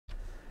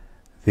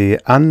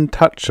The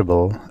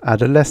Untouchable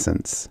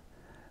Adolescents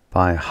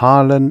by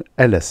Harlan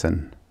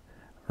Ellison,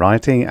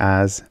 writing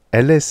as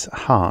Ellis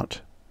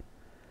Hart.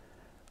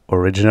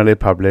 Originally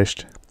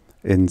published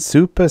in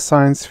Super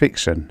Science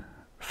Fiction,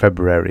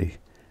 February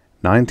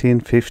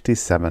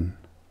 1957.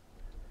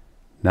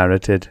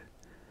 Narrated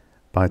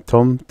by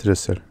Tom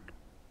Trussel.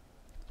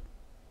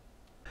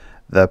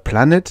 The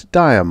planet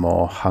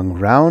Diamore hung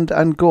round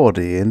and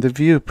gaudy in the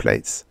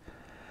viewplates,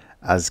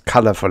 as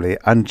colourfully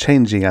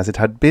unchanging as it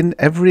had been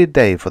every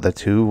day for the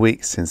 2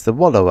 weeks since the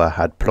wallower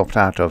had plopped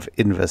out of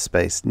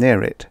inverspace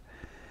near it.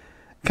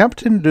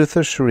 Captain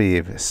Luther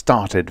Shreve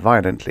started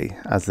violently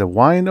as the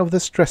whine of the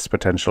stress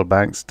potential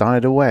banks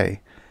died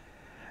away.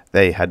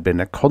 They had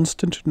been a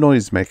constant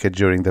noisemaker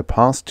during the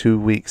past 2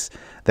 weeks.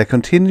 Their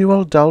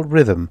continual dull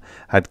rhythm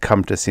had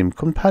come to seem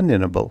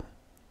companionable.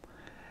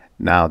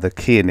 Now the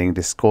keening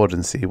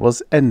discordancy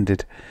was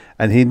ended,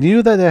 and he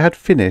knew that they had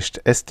finished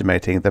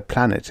estimating the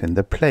planet in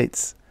the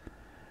plates.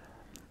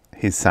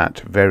 He sat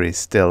very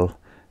still,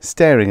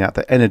 staring at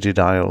the energy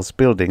dials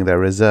building their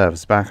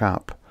reserves back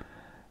up.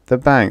 The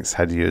banks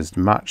had used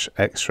much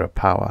extra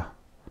power.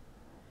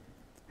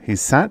 He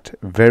sat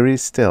very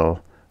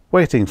still,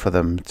 waiting for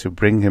them to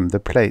bring him the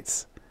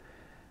plates.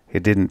 He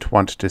didn't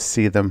want to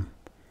see them.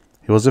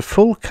 He was a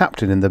full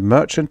captain in the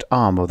merchant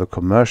arm of the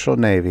commercial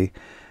navy,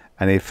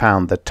 and he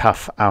found the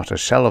tough outer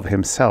shell of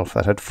himself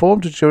that had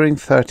formed during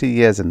 30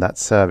 years in that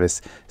service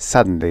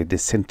suddenly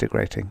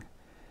disintegrating.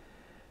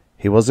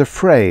 He was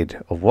afraid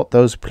of what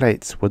those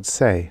plates would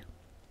say.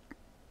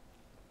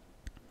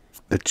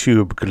 The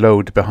tube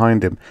glowed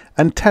behind him,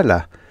 and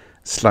Teller,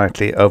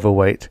 slightly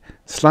overweight,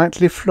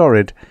 slightly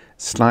florid,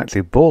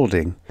 slightly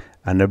balding,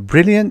 and a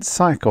brilliant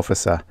psych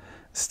officer,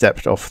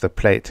 stepped off the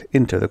plate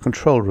into the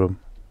control room.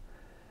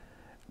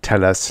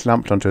 Teller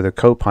slumped onto the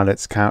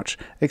co-pilot's couch,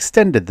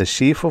 extended the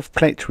sheaf of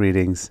plate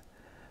readings.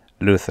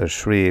 Luther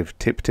Shreve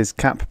tipped his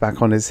cap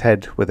back on his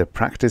head with a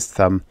practised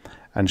thumb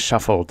and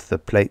shuffled the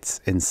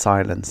plates in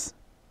silence.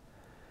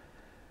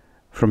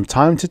 From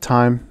time to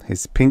time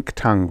his pink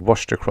tongue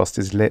washed across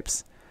his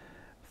lips.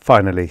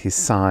 Finally he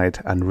sighed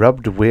and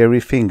rubbed weary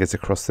fingers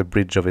across the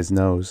bridge of his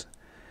nose.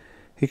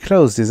 He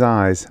closed his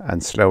eyes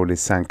and slowly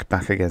sank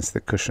back against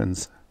the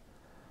cushions.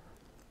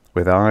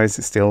 With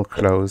eyes still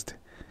closed,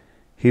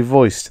 he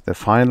voiced the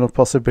final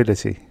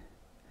possibility.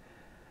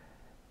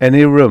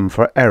 Any room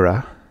for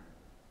error?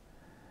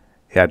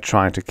 He had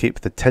tried to keep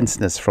the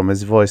tenseness from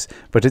his voice,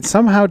 but it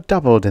somehow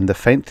doubled in the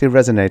faintly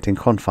resonating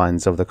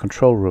confines of the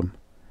control room.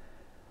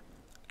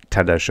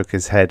 Teller shook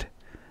his head.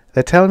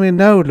 They tell me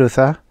no,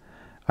 Luther.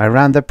 I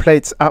ran the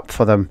plates up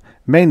for them,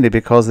 mainly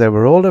because they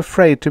were all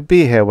afraid to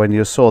be here when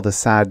you saw the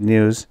sad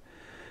news.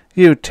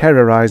 You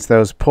terrorized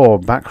those poor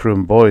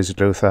backroom boys,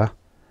 Luther.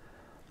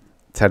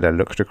 Teller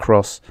looked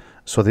across,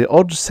 saw the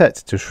odd set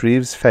to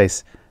Shreve's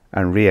face,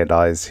 and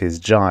realized his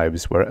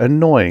jibes were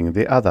annoying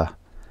the other.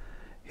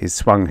 He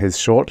swung his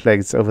short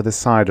legs over the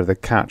side of the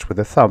couch with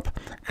a thump,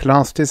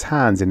 clasped his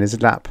hands in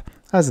his lap,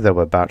 as though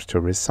about to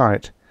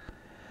recite.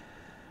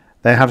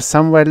 They have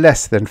somewhere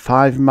less than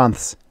 5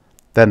 months.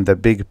 Then the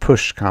big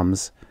push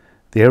comes.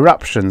 The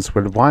eruptions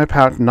will wipe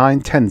out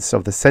 9/10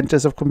 of the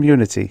centers of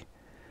community.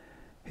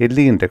 He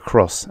leaned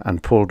across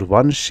and pulled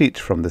one sheet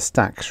from the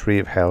stack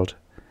Shreve held.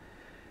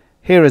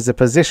 Here is a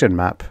position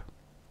map.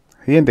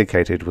 He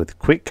indicated with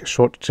quick,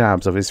 short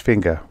jabs of his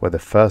finger where the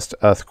first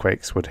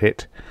earthquakes would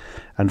hit,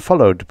 and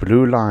followed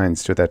blue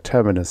lines to their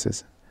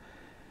terminuses.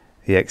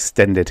 He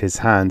extended his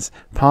hands,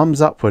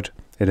 palms upward,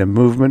 in a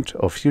movement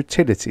of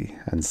futility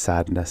and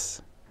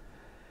sadness.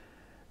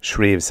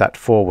 Shreve sat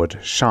forward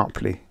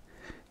sharply.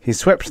 He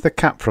swept the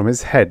cap from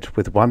his head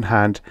with one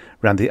hand,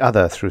 ran the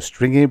other through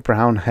stringy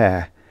brown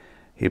hair.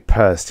 He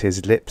pursed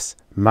his lips,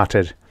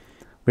 muttered,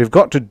 "We've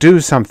got to do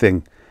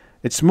something.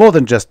 It's more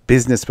than just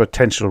business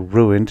potential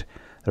ruined.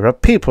 There are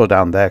people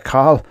down there,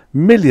 Carl.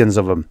 Millions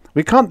of them.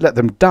 We can't let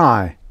them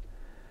die."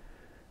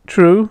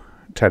 "True,"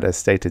 Teller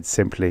stated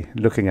simply,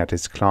 looking at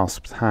his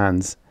clasped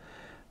hands.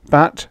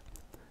 "But,"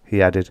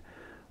 he added,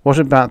 "what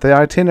about the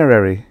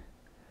itinerary?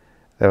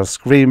 They'll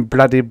scream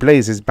bloody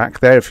blazes back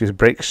there if you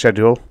break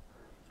schedule."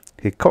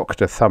 He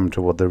cocked a thumb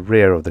toward the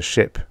rear of the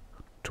ship,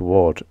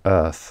 toward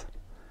Earth.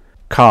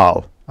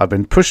 "Carl, I've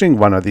been pushing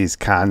one of these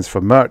cans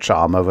for merch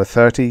arm over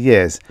 30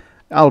 years.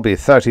 I'll be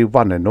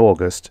 31 in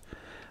August.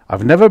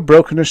 I've never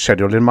broken a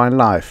schedule in my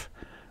life.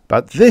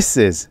 But this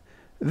is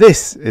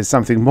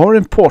something more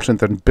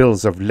important than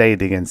bills of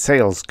lading and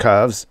sales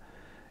curves."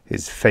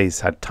 His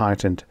face had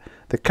tightened,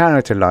 the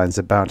character lines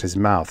about his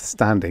mouth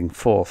standing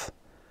forth.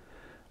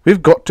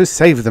 "We've got to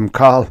save them,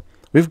 Carl.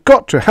 We've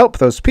got to help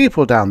those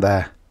people down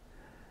there."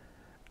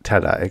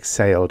 Teller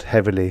exhaled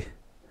heavily.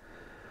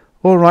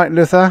 "All right,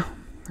 Luther.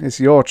 It's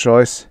your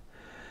choice.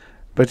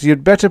 But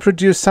you'd better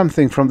produce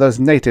something from those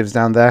natives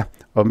down there,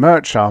 or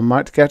Merchar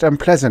might get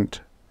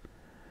unpleasant."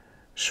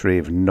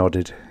 Shreve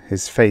nodded.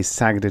 His face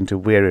sagged into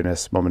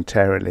weariness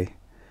momentarily.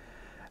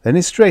 Then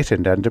he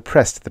straightened and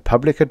depressed the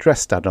public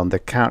address stud on the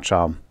couch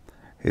arm.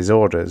 His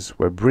orders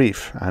were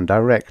brief and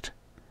direct.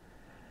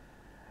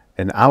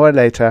 An hour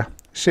later,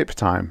 ship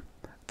time,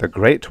 The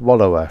great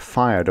wallower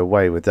fired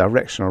away with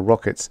directional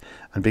rockets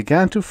and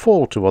began to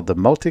fall toward the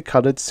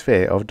multicolored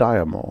sphere of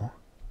Diamor.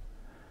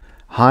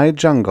 High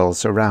jungle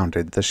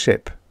surrounded the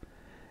ship.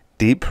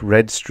 Deep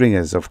red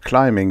stringers of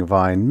climbing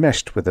vine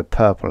meshed with the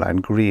purple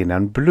and green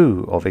and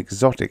blue of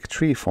exotic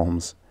tree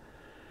forms.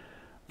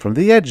 From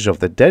the edge of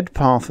the dead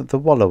path the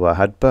wallower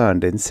had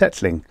burned in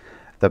settling,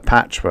 the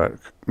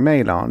patchwork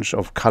melange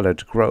of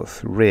coloured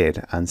growth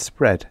reared and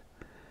spread.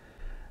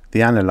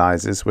 The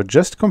analyzers were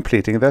just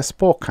completing their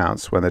spore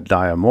counts when the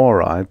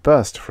Diamori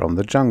burst from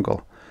the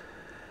jungle,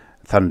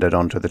 thundered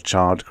onto the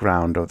charred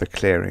ground of the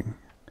clearing.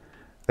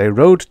 They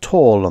rode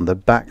tall on the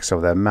backs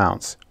of their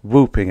mounts,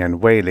 whooping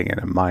and wailing in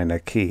a minor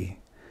key.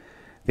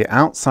 The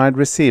outside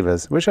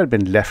receivers, which had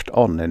been left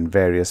on in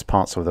various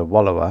parts of the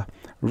wallower,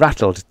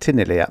 rattled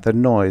tinnily at the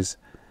noise.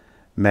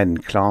 Men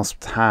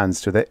clasped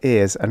hands to their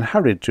ears and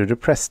hurried to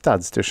depress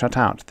studs to shut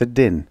out the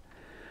din.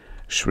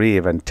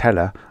 Shreve and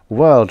Teller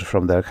whirled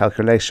from their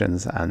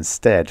calculations and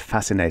stared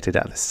fascinated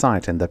at the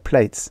sight in the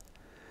plates.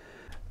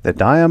 The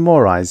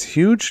Diamori's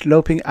huge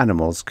loping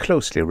animals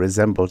closely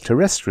resembled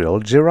terrestrial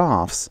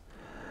giraffes.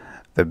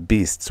 The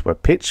beasts were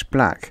pitch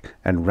black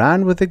and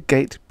ran with a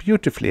gait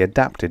beautifully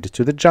adapted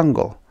to the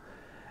jungle.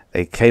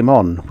 They came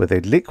on with a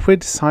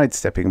liquid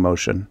sidestepping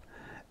motion.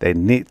 They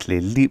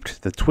neatly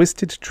leaped the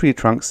twisted tree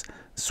trunks,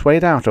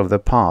 swayed out of the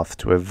path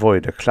to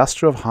avoid a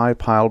cluster of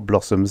high-piled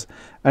blossoms,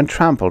 and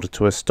trampled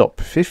to a stop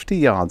 50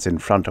 yards in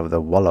front of the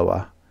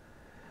wallower.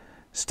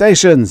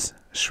 "Stations!"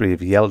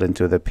 Shreve yelled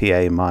into the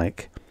PA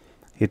mic.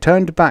 He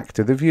turned back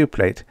to the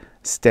viewplate,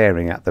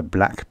 staring at the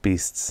black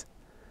beasts.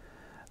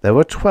 There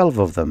were 12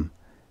 of them,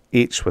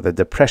 each with a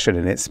depression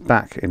in its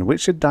back in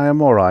which a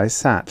Diamori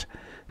sat,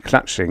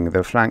 clutching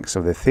the flanks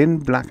of the thin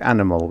black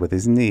animal with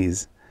his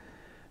knees.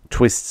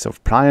 Twists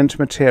of pliant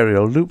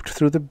material looped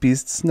through the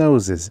beasts'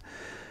 noses,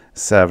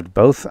 served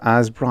both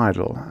as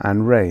bridle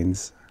and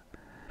reins.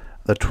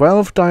 The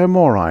 12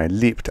 Diamori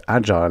leaped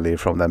agilely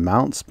from their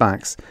mounts'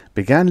 backs,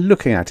 began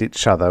looking at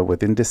each other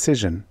with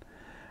indecision.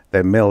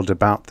 They milled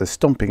about the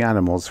stomping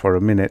animals for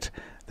a minute,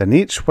 then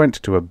each went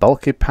to a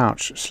bulky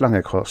pouch slung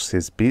across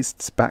his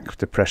beast's back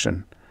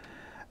depression.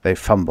 They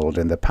fumbled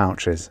in the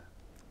pouches.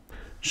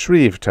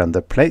 Shreve turned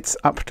the plates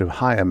up to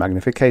higher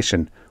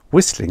magnification,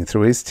 whistling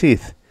through his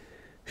teeth.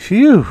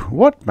 "Phew,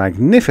 what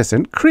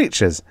magnificent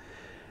creatures!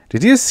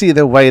 Did you see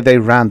the way they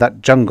ran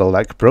that jungle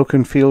like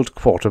broken-field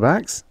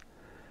quarterbacks?"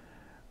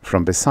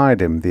 From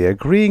beside him, the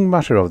agreeing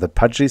mutter of the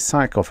pudgy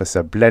psych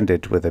officer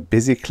blended with the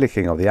busy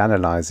clicking of the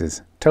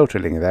analyzers,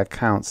 totaling their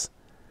counts.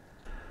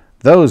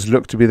 "Those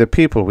look to be the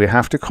people we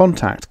have to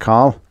contact,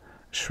 Carl,"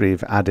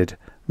 Shreve added,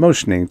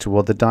 motioning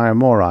toward the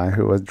Diamori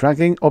who were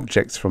dragging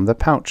objects from the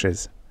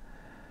pouches.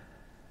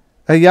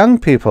 "A young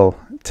people,"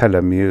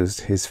 Teller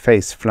mused, his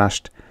face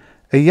flushed.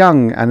 "A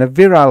young and a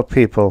virile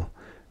people.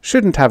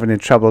 Shouldn't have any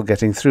trouble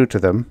getting through to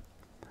them."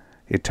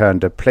 He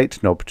turned a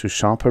plate knob to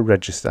sharper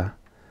register.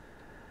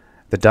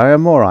 The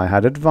Diamori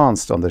had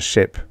advanced on the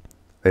ship.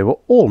 They were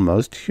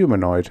almost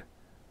humanoid.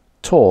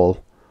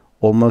 Tall,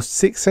 almost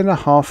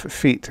 6.5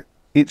 feet,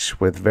 each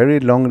with very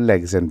long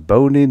legs and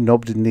bony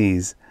knobbed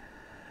knees.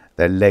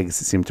 Their legs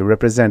seemed to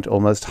represent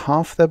almost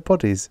half their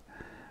bodies.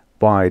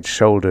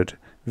 Wide-shouldered,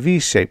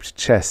 V-shaped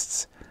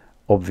chests,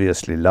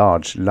 obviously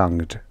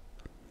large-lunged.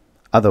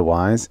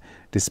 Otherwise,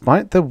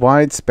 despite the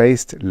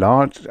wide-spaced,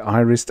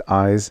 large-irised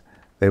eyes,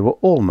 they were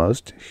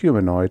almost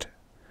humanoid.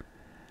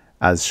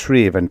 As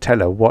Shreve and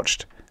Teller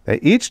watched, they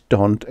each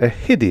donned a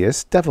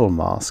hideous devil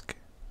mask.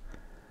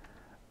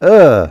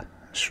 "Ugh!"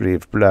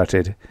 Shreve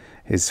blurted,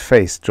 his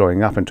face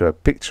drawing up into a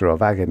picture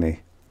of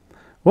agony.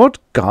 "What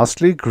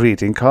ghastly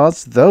greeting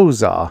cards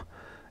those are!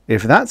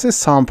 If that's a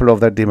sample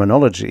of their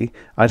demonology,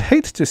 I'd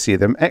hate to see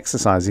them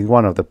exercising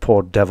one of the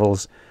poor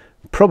devils.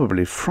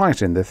 Probably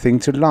frighten the thing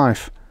to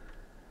life."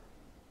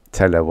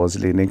 Teller was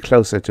leaning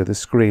closer to the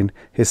screen,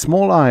 his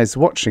small eyes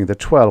watching the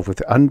 12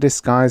 with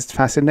undisguised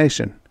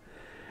fascination.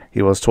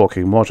 He was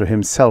talking more to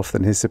himself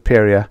than his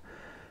superior.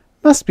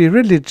 "Must be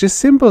religious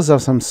symbols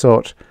of some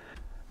sort.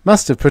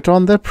 Must have put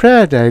on their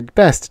prayer day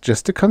best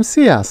just to come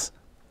see us."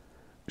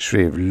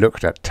 Shreve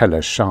looked at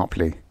Teller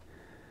sharply.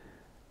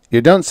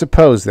 "You don't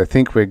suppose they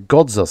think we're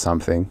gods or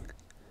something?"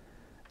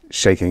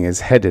 Shaking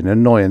his head in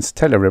annoyance,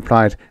 Teller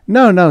replied,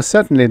 No,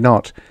 certainly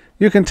not.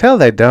 You can tell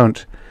they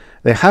don't.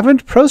 They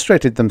haven't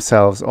prostrated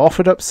themselves or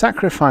offered up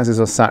sacrifices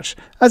or such,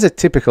 as a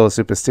typical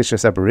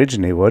superstitious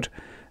aborigine would.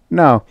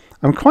 No,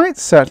 I'm quite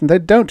certain they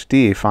don't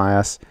deify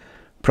us.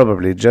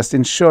 Probably just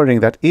ensuring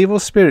that evil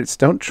spirits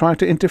don't try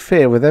to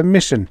interfere with their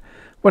mission,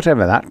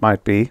 whatever that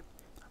might be.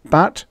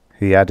 But,"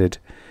 he added,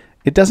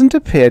 "it doesn't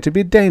appear to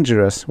be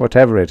dangerous,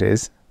 whatever it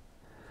is."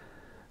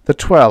 The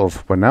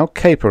 12 were now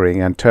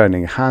capering and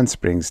turning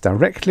handsprings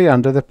directly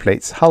under the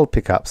plate's hull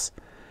pickups,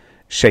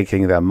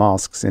 shaking their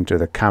masks into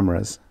the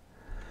cameras.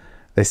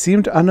 They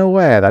seemed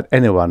unaware that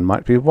anyone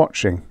might be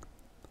watching.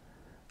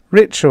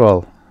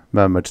 "Ritual,"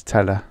 murmured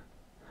Teller.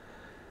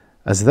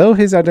 As though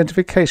his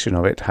identification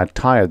of it had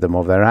tired them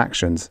of their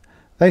actions,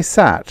 they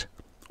sat,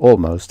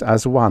 almost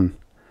as one.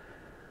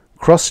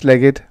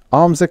 Cross-legged,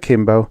 arms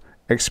akimbo,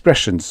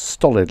 expressions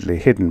stolidly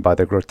hidden by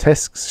the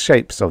grotesque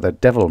shapes of their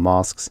devil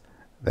masks,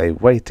 they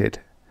waited.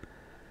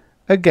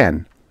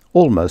 Again,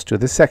 almost to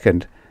the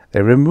second,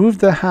 they removed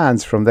their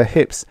hands from their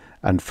hips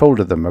and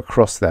folded them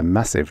across their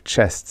massive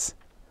chests.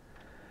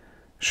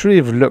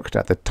 Shreve looked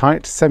at the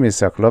tight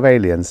semicircle of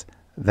aliens,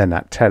 then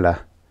at Teller.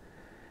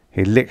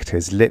 He licked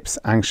his lips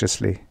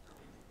anxiously.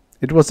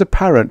 It was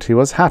apparent he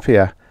was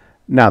happier,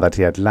 now that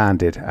he had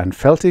landed, and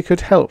felt he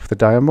could help the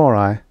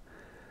Diamori.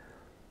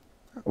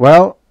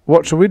 "Well,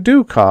 what shall we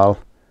do, Carl?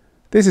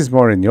 This is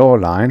more in your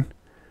line.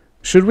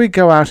 Should we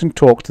go out and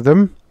talk to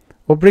them,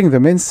 or bring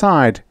them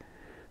inside?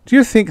 Do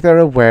you think they're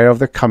aware of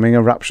the coming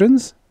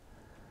eruptions?"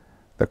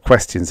 The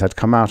questions had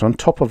come out on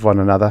top of one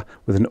another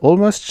with an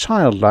almost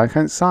childlike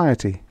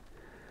anxiety.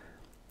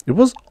 It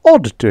was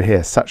odd to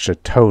hear such a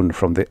tone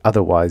from the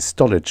otherwise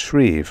stolid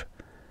Shreve.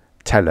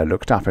 Teller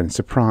looked up in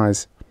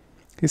surprise.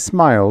 He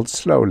smiled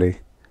slowly.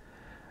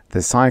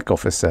 The psych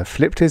officer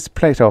flipped his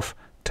plate off,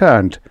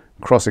 turned,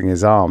 crossing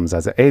his arms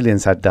as the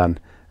aliens had done,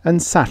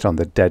 and sat on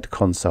the dead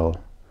console.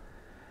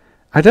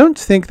 "I don't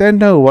think they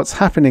know what's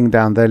happening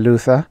down there,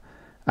 Luther.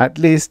 At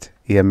least,"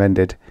 he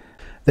amended,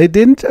 "they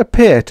didn't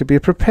appear to be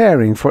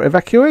preparing for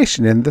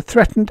evacuation in the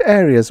threatened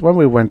areas when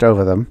we went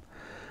over them.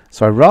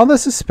 So I rather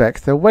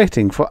suspect they're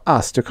waiting for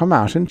us to come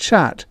out and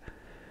chat."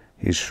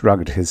 He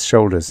shrugged his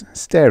shoulders,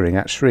 staring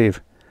at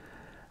Shreve.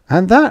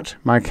 "And that,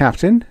 my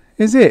captain,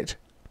 is it."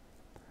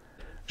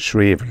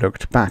 Shreve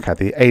looked back at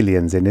the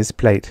aliens in his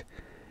plate.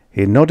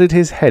 He nodded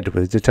his head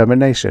with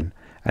determination,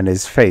 and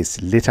his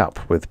face lit up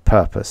with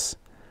purpose.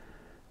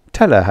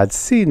 Teller had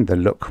seen the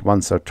look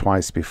once or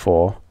twice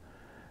before.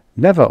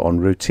 Never on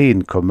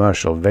routine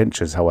commercial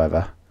ventures,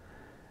 however.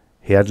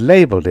 He had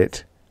labelled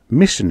it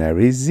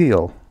missionary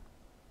zeal.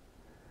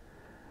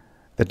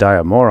 The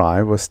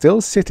Diamori were still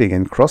sitting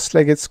in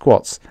cross-legged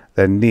squats,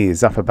 their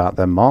knees up about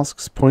their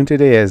masks' pointed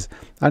ears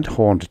and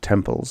horned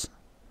temples.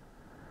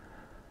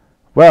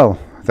 "Well,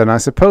 then I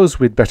suppose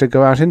we'd better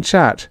go out and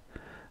chat.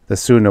 The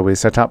sooner we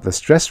set up the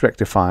stress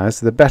rectifiers,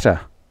 the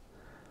better."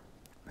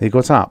 He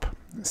got up,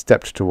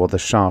 stepped toward the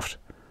shaft.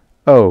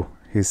 "Oh,"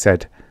 he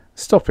said,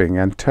 stopping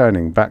and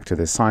turning back to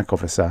the psych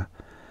officer.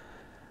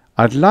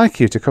 "I'd like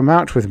you to come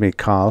out with me,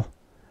 Carl.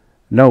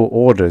 No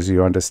orders,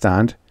 you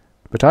understand,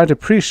 but I'd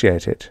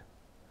appreciate it."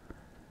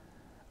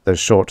 The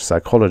short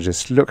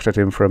psychologist looked at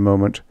him for a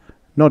moment,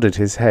 nodded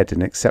his head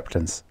in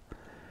acceptance.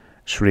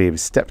 Shreve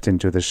stepped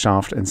into the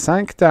shaft and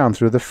sank down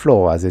through the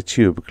floor as the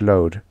tube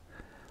glowed.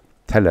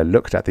 Teller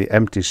looked at the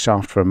empty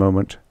shaft for a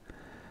moment.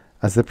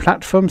 As the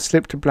platform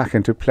slipped black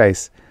into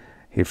place,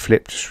 he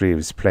flipped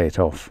Shreve's plate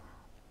off.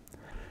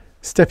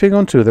 Stepping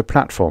onto the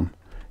platform,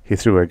 he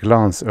threw a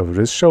glance over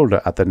his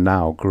shoulder at the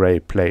now grey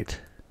plate.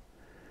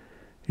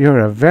 "You're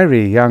a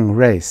very young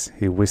race,"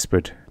 he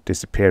whispered,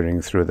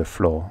 disappearing through the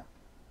floor.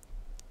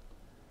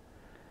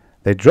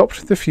 They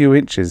dropped the few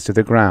inches to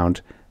the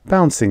ground,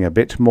 bouncing a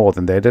bit more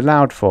than they had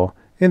allowed for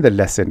in the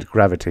lessened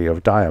gravity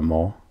of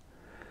Diamor.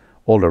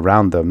 All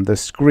around them the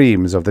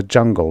screams of the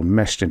jungle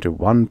meshed into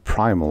one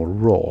primal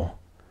roar.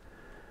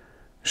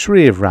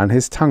 Shreve ran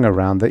his tongue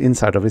around the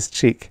inside of his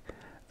cheek.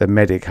 The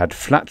medic had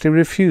flatly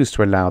refused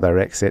to allow their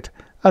exit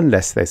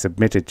unless they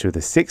submitted to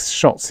the 6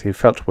 shots he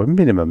felt were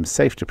minimum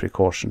safety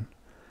precaution.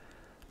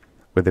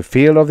 With the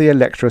feel of the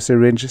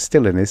electro-syringe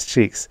still in his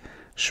cheeks,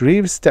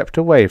 Shreve stepped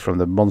away from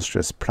the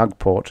monstrous plug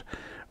port,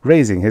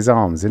 raising his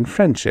arms in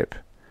friendship.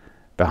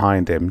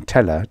 Behind him,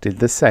 Teller did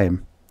the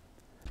same.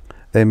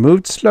 They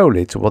moved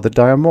slowly toward the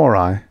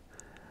Diamori.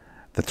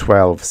 The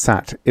 12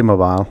 sat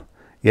immobile,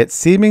 yet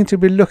seeming to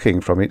be looking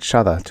from each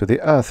other to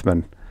the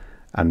Earthman,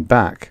 and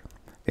back,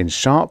 in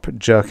sharp,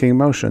 jerking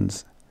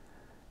motions.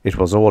 It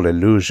was all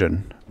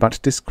illusion, but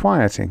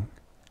disquieting.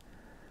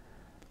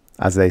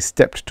 As they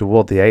stepped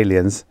toward the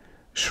aliens,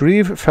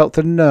 Shreve felt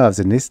the nerves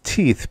in his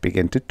teeth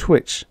begin to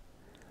twitch.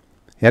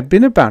 He had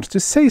been about to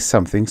say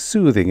something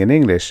soothing in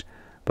English,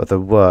 but the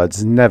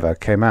words never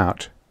came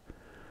out.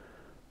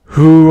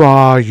 "Who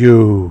are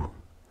you?"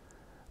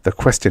 The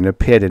question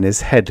appeared in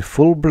his head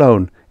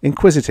full-blown,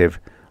 inquisitive,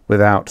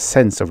 without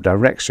sense of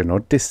direction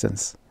or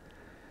distance.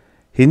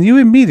 He knew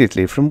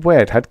immediately from where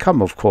it had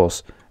come, of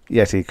course,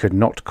 yet he could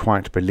not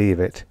quite believe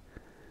it.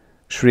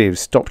 Shreve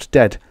stopped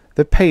dead,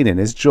 the pain in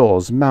his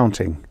jaws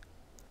mounting.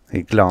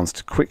 He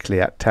glanced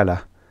quickly at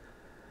Teller.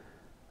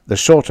 The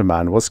shorter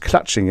man was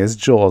clutching his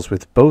jaws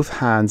with both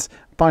hands,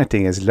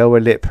 biting his lower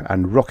lip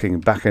and rocking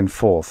back and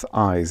forth,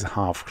 eyes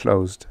half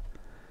closed.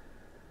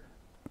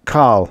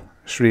 "Carl,"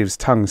 Shreve's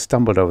tongue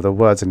stumbled over the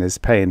words in his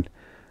pain.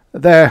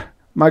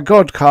 My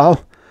God,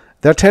 Carl,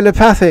 they're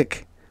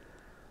telepathic."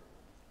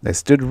 They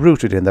stood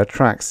rooted in their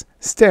tracks,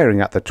 staring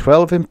at the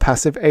 12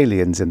 impassive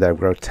aliens in their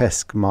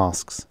grotesque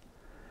masks.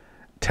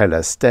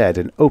 Teller stared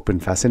in open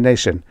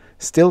fascination,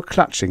 still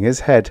clutching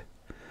his head.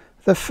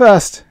 "The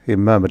first," he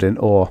murmured in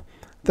awe.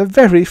 "The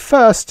very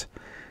first!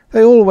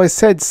 They always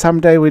said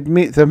someday we'd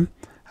meet them,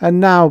 and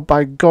now,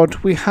 by God,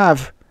 we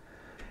have."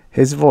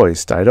 His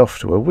voice died off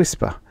to a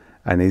whisper,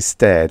 and he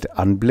stared,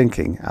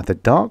 unblinking, at the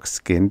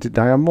dark-skinned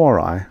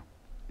Diamori.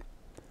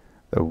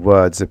 The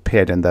words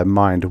appeared in their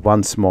mind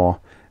once more,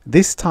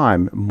 this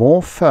time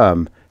more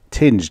firm,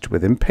 tinged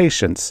with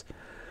impatience.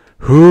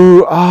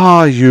 "Who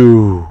are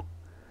you?"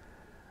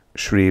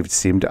 Shreve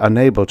seemed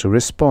unable to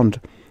respond.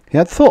 He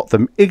had thought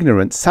them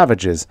ignorant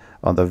savages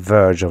on the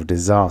verge of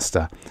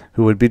disaster,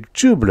 who would be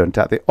jubilant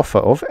at the offer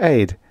of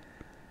aid.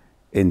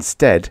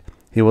 Instead,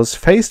 he was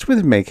faced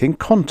with making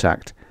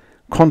contact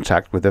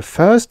with the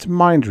first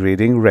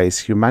mind-reading race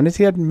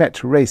humanity had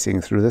met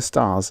racing through the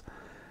stars.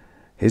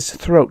 His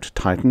throat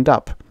tightened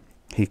up.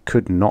 He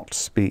could not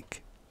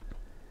speak.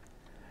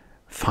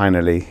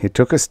 Finally, he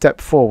took a step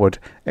forward,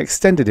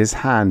 extended his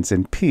hands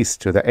in peace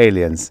to the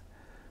aliens.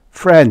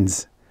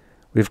 "Friends,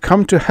 we've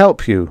come to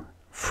help you.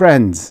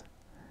 Friends."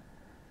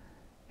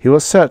 He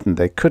was certain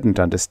they couldn't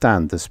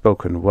understand the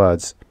spoken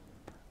words.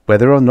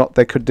 Whether or not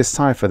they could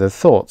decipher the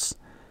thoughts,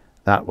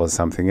 that was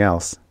something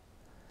else.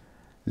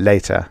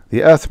 Later,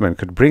 the Earthmen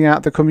could bring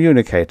out the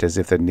communicators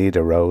if the need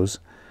arose,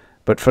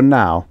 but for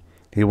now,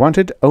 he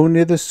wanted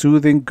only the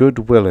soothing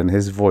goodwill in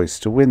his voice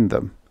to win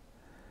them.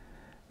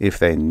 If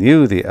they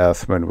knew the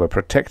Earthmen were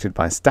protected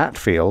by stat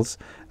fields,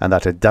 and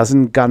that a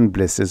dozen gun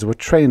blisters were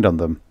trained on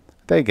them,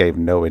 they gave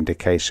no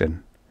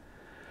indication.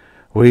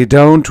 "We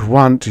don't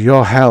want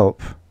your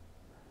help."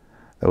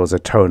 There was a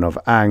tone of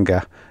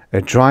anger,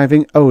 a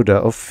driving odour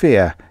of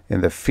fear in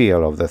the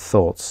feel of the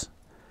thoughts.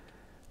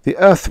 The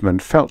Earthmen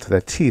felt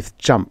their teeth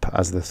jump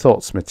as the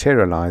thoughts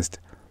materialized.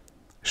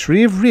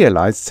 Shreve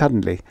realized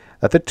suddenly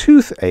that the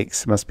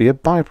toothaches must be a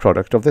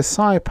byproduct of the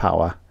psi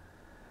power.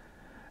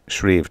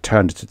 Shreve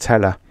turned to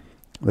Teller.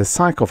 The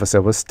psych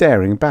officer was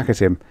staring back at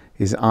him,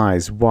 his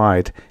eyes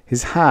wide,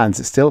 his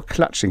hands still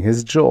clutching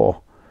his jaw.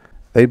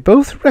 They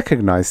both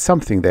recognized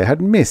something they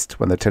had missed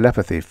when the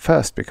telepathy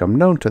first became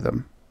known to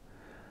them.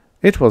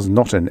 It was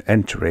not an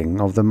entering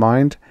of the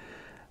mind.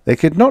 They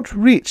could not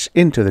reach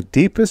into the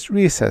deepest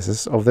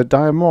recesses of the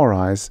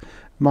Diamori's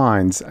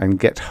minds and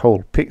get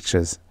whole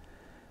pictures.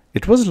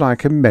 It was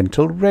like a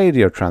mental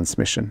radio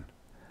transmission.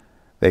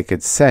 They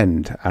could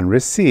send and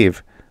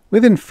receive,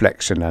 with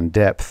inflection and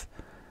depth,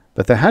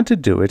 but they had to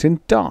do it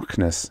in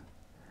darkness.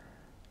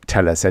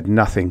 Teller said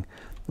nothing,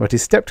 but he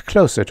stepped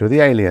closer to the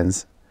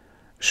aliens.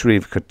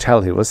 Shreve could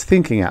tell he was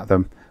thinking at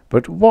them,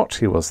 but what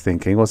he was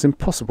thinking was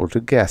impossible to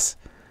guess.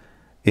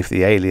 If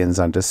the aliens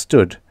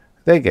understood,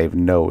 they gave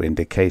no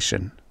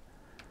indication.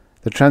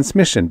 The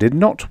transmission did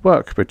not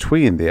work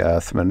between the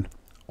Earthmen,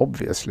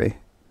 obviously.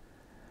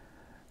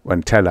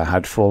 When Teller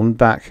had fallen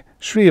back,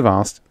 Shreve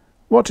asked,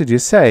 "What did you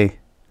say?"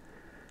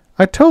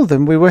 "I told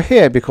them we were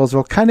here because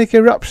volcanic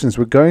eruptions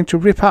were going to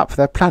rip up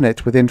their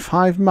planet within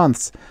 5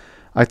 months.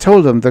 I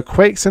told them the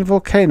quakes and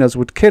volcanoes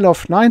would kill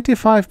off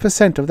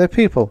 95% of their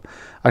people.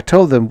 I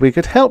told them we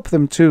could help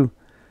them too."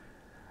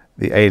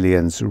 The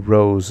aliens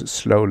rose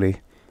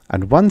slowly,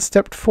 and one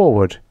stepped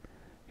forward.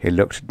 He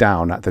looked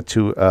down at the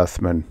two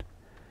Earthmen.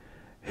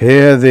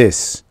 "Hear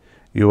this.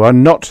 You are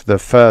not the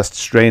first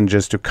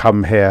strangers to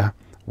come here.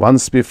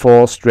 Once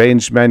before,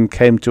 strange men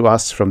came to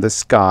us from the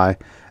sky.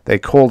 They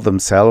called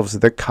themselves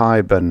the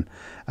Kaiban,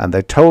 and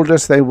they told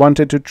us they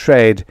wanted to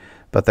trade,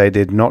 but they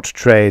did not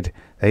trade.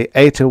 They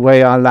ate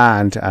away our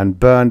land and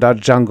burned our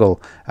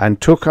jungle and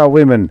took our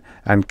women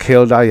and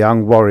killed our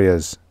young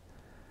warriors."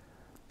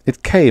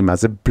 It came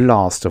as a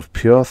blast of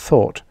pure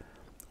thought,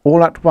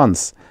 all at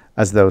once,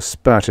 as though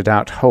spurted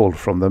out whole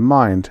from the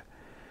mind.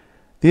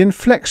 The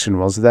inflection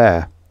was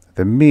there,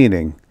 the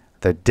meaning,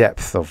 the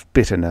depth of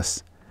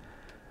bitterness.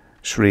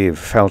 Shreve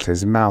felt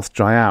his mouth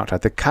dry out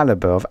at the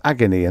calibre of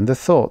agony in the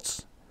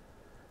thoughts.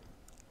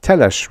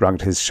 Teller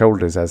shrugged his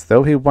shoulders as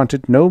though he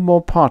wanted no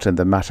more part in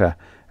the matter,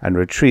 and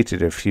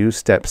retreated a few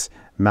steps,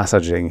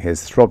 massaging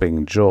his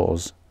throbbing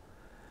jaws.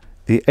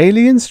 The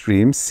alien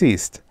stream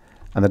ceased,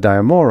 and the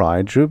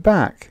Diamori drew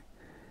back.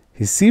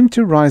 He seemed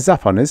to rise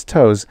up on his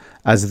toes,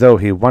 as though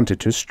he wanted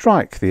to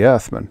strike the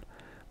Earthman,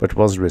 but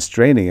was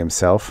restraining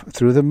himself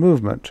through the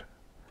movement.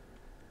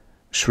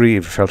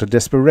 Shreve felt a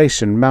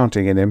desperation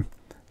mounting in him.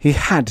 He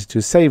had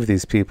to save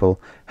these people,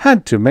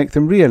 had to make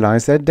them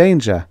realize their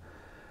danger.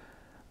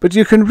 "But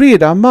you can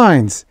read our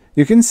minds.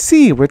 You can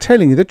see we're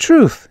telling you the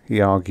truth,"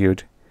 he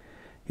argued.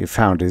 He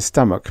found his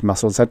stomach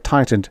muscles had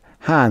tightened,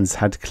 hands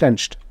had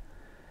clenched.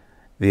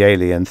 The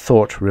alien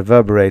thought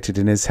reverberated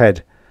in his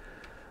head.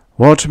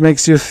 "What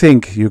makes you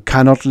think you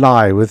cannot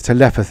lie with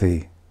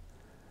telepathy?"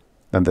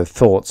 Then the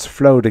thoughts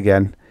flowed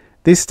again,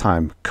 this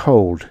time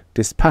cold,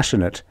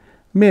 dispassionate,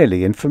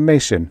 merely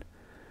information.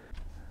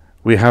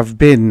 "We have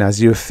been, as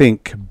you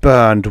think,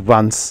 burned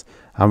once,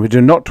 and we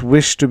do not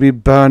wish to be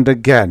burned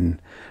again.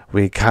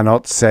 We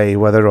cannot say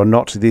whether or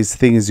not these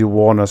things you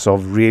warn us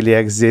of really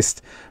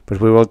exist, but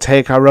we will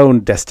take our own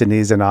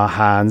destinies in our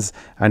hands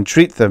and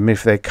treat them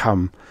if they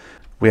come.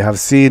 We have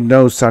seen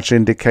no such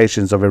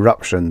indications of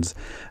eruptions,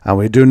 and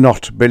we do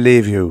not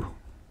believe you."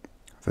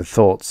 The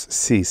thoughts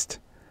ceased.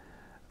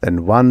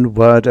 Then one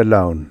word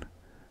alone.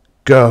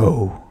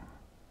 "Go."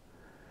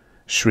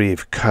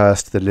 Shreve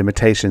cursed the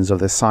limitations of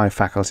the psi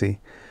faculty.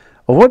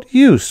 Of what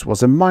use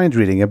was a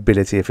mind-reading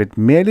ability if it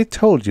merely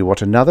told you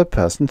what another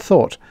person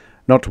thought,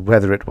 not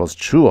whether it was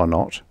true or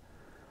not?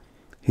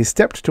 He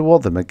stepped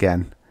toward them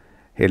again.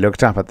 He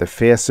looked up at the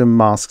fearsome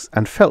masks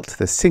and felt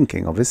the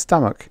sinking of his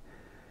stomach.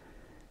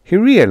 He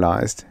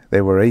realized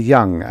they were a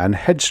young and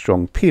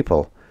headstrong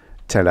people.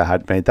 Teller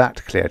had made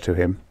that clear to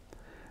him.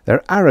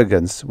 Their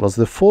arrogance was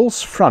the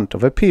false front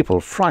of a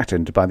people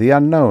frightened by the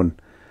unknown.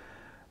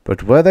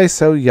 But were they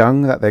so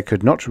young that they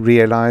could not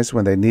realize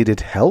when they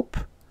needed help?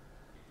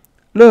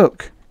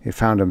 "Look," he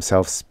found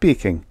himself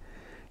speaking.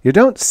 "You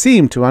don't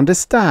seem to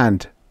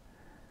understand."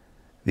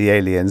 The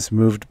aliens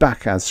moved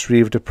back as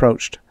Shreve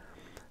approached.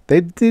 They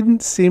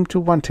didn't seem to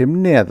want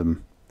him near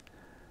them.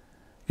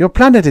 "Your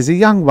planet is a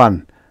young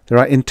one. There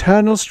are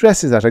internal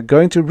stresses that are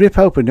going to rip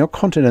open your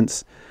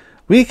continents.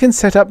 We can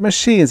set up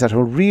machines that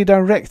will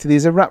redirect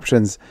these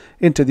eruptions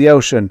into the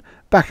ocean,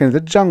 back into the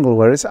jungle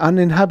where it's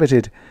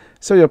uninhabited,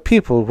 so your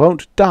people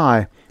won't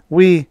die.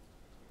 We—"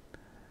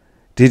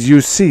 "Did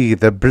you see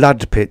the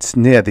blood pits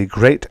near the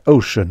great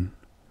ocean?"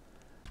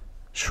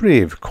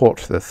 Shreve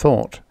caught the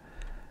thought,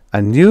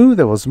 and knew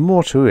there was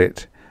more to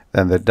it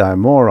than the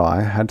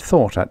Daimori had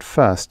thought at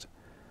first.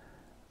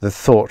 The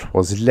thought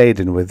was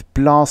laden with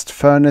blast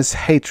furnace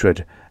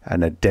hatred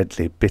and a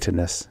deadly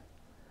bitterness.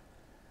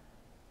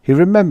 He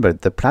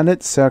remembered the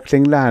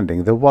planet-circling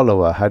landing the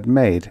Wallower had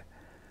made.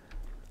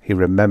 He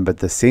remembered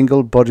the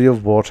single body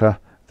of water,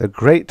 the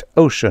great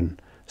ocean,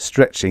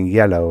 stretching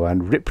yellow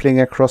and rippling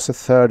across a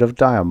third of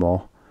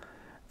Diamor.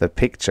 The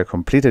picture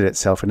completed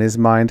itself in his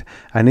mind,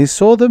 and he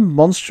saw the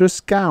monstrous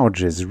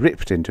gouges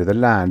ripped into the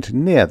land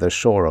near the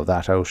shore of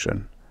that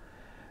ocean.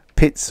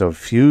 Pits of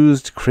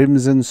fused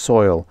crimson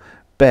soil,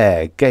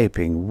 bare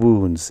gaping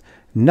wounds,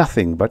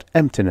 nothing but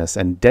emptiness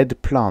and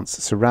dead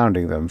plants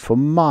surrounding them for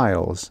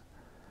miles.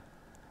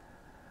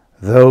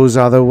 "Those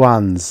are the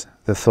ones,"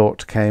 the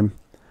thought came.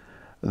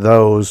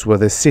 "Those were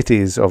the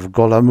cities of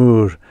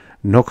Golamur,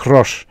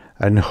 Nokrosh,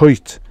 and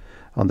Hoyt.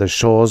 On the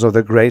shores of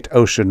the great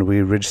ocean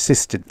we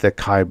resisted the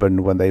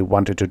Kaiban when they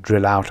wanted to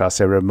drill out our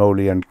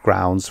ceremonial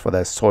grounds for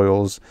their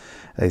soils.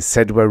 They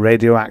said we're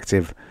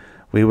radioactive.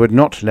 We would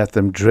not let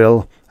them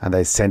drill, and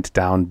they sent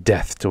down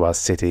death to our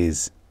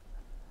cities."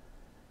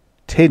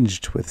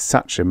 Tinged with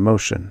such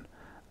emotion,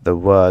 the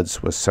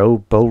words were so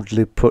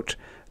boldly put,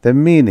 the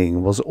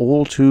meaning was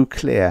all too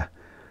clear.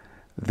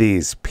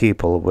 These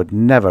people would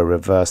never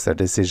reverse their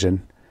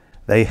decision.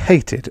 They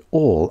hated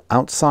all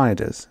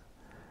outsiders.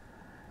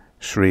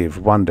 Shreve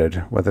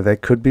wondered whether they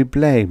could be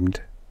blamed.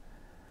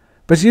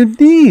 "But you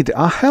need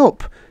our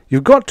help.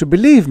 You've got to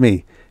believe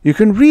me. You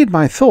can read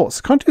my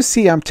thoughts. Can't you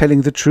see I'm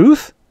telling the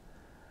truth?"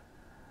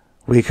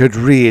 "We could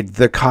read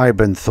the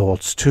Kaiban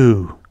thoughts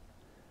too."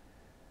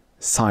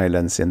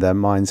 Silence in their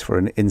minds for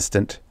an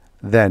instant.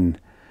 Then,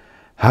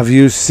 "Have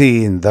you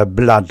seen the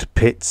blood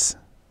pits?"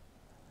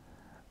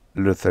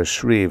 Luther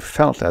Shreve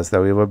felt as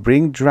though he were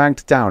being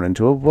dragged down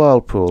into a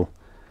whirlpool.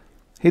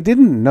 He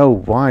didn't know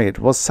why it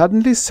was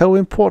suddenly so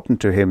important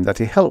to him that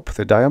he help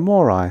the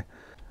Diamori.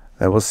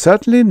 There was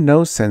certainly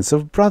no sense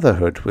of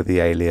brotherhood with the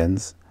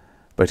aliens,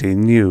 but he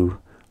knew,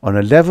 on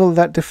a level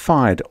that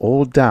defied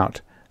all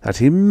doubt, that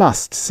he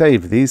must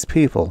save these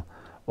people,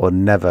 or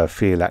never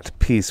feel at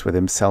peace with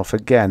himself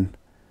again.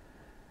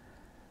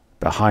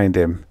 Behind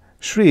him,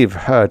 Shreve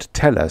heard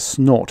Teller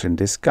snort in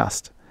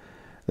disgust.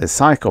 The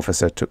psych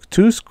officer took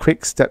 2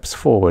 quick steps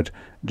forward,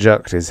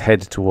 jerked his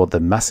head toward the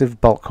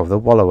massive bulk of the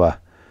Wallower.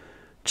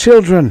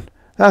 "Children,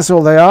 that's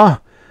all they are.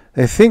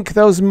 They think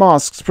those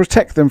masks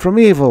protect them from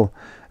evil.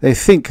 They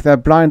think their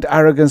blind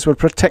arrogance will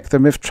protect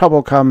them if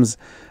trouble comes.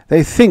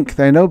 They think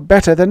they know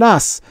better than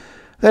us.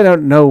 They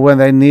don't know when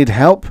they need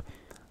help.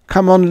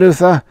 Come on,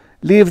 Luther,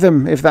 leave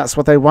them if that's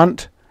what they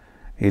want."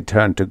 He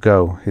turned to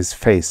go, his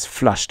face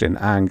flushed in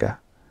anger.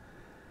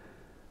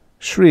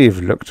 Shreve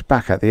looked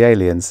back at the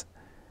aliens.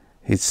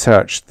 He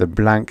searched the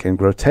blank and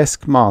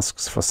grotesque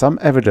masks for some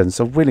evidence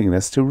of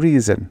willingness to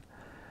reason.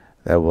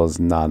 There was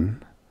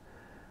none.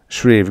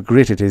 Shreve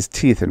gritted his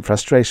teeth in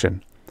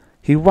frustration.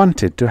 He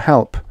wanted to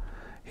help.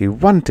 He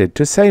wanted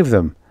to save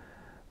them.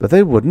 But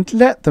they wouldn't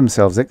let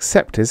themselves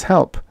accept his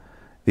help.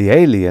 The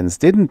aliens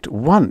didn't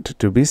want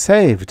to be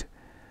saved.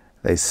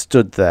 They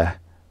stood there,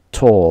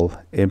 tall,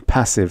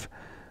 impassive,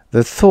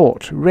 the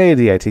thought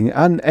radiating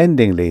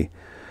unendingly.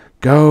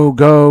 "Go,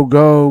 go,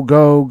 go,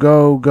 go,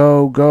 go,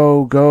 go,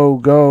 go, go,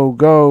 go,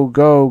 go,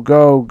 go,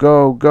 go,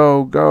 go,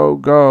 go, go,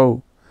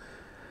 go."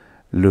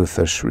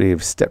 Luther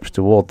Shreve stepped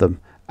toward them,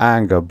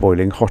 anger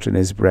boiling hot in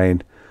his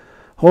brain.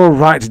 "All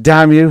right,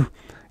 damn you!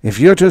 If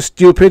you're too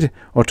stupid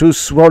or too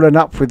swollen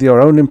up with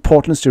your own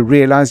importance to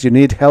realize you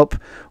need help,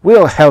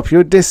 we'll help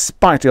you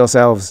despite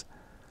yourselves."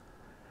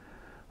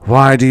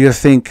 "Why do you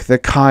think the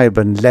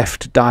Kaiban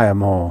left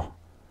Diamor?"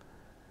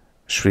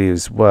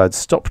 Shreve's words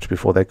stopped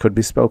before they could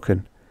be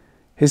spoken.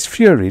 His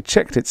fury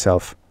checked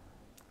itself.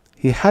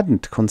 He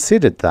hadn't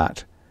considered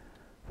that.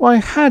 Why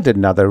had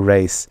another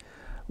race,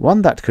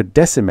 one that could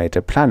decimate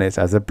a planet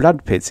as the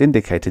blood pits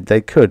indicated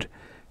they could,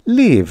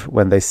 leave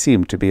when they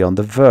seemed to be on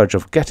the verge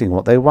of getting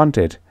what they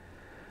wanted?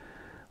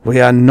 "We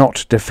are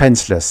not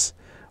defenseless.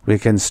 We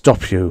can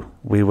stop you.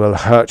 We will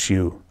hurt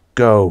you.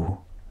 Go."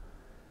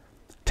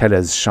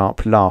 Teller's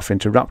sharp laugh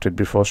interrupted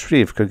before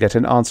Shreve could get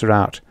an answer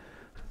out.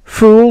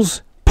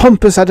 "Fools!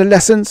 Pompous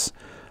adolescents!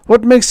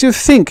 What makes you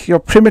think your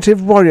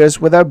primitive warriors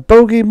with their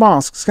bogey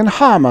masks can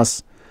harm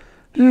us?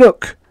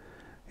 Look!"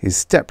 He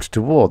stepped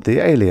toward the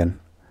alien.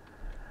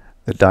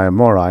 The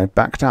Diamori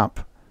backed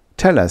up.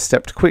 Teller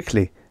stepped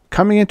quickly,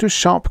 coming into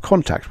sharp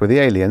contact with the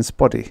alien's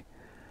body.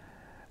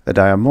 The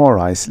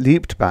Diamori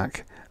leaped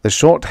back, the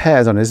short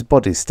hairs on his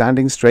body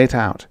standing straight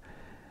out.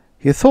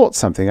 He thought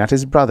something at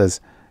his brothers.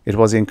 It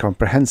was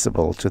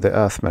incomprehensible to the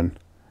Earthman.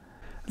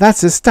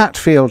 "That's a stat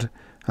field,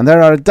 and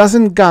there are a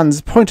dozen guns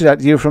pointed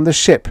at you from the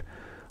ship.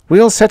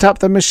 We'll set up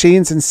the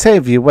machines and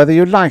save you whether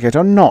you like it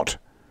or not."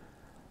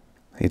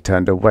 He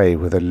turned away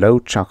with a low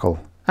chuckle,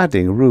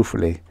 adding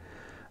ruefully,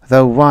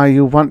 "Though why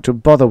you want to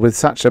bother with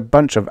such a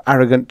bunch of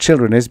arrogant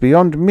children is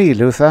beyond me,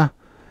 Luther."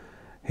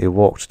 He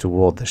walked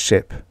toward the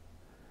ship.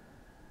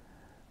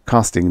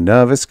 Casting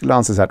nervous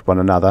glances at one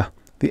another,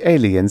 the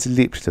aliens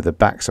leaped to the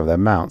backs of their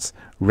mounts,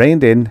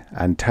 reined in,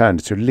 and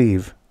turned to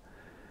leave.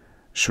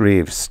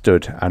 Shreve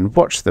stood and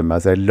watched them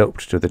as they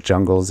loped to the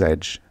jungle's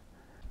edge.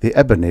 The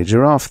ebony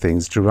giraffe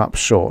things drew up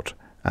short,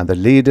 and the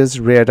leaders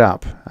reared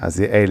up as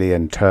the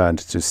alien turned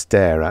to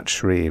stare at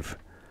Shreve.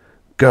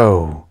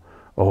 "Go,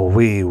 or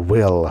we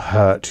will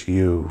hurt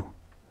you."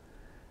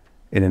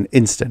 In an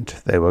instant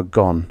they were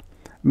gone,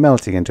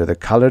 melting into the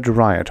coloured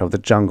riot of the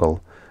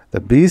jungle, the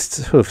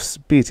beast's hoofs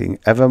beating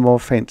ever more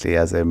faintly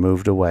as they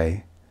moved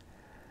away.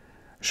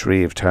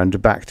 Shreve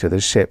turned back to the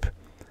ship.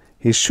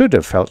 He should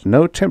have felt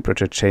no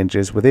temperature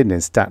changes within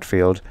his stat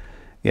field,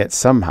 yet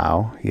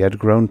somehow he had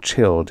grown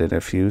chilled in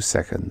a few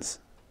seconds.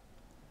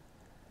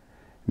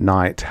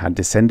 Night had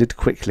descended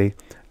quickly,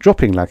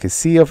 dropping like a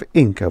sea of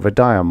ink over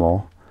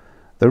Diamor.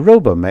 The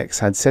robomechs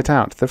had set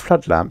out the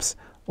floodlamps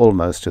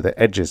almost to the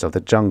edges of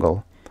the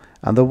jungle,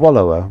 and the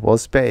wallower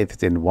was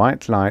bathed in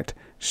white light,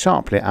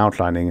 sharply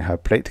outlining her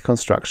plate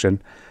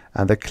construction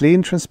and the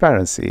clean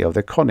transparency of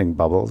the conning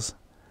bubbles.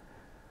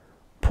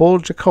 Paul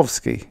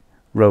Jakovsky,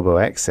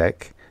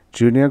 Robo-Exec,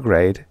 junior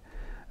grade,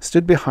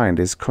 stood behind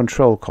his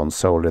control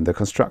console in the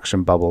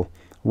construction bubble,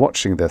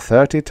 watching the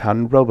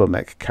 30-ton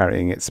robomech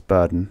carrying its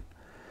burden.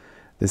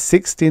 The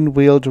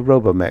 16-wheeled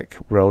robomech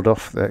rolled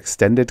off the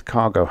extended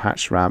cargo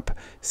hatch ramp,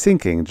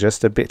 sinking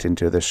just a bit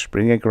into the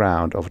springy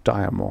ground of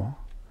Diamor.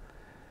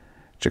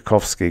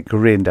 Jakovsky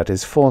grinned at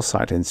his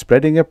foresight in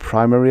spreading a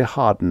primary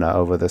hardener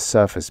over the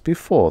surface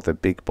before the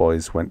big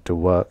boys went to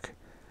work.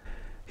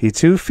 He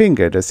too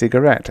fingered a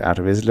cigarette out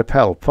of his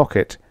lapel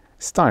pocket,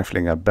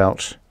 stifling a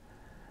belch.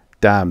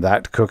 "Damn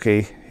that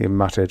cookie," he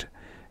muttered,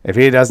 "if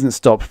he doesn't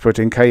stop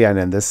putting cayenne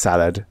in the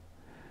salad."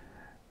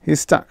 He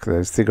stuck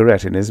the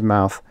cigarette in his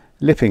mouth,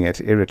 lipping it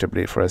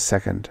irritably for a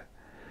second.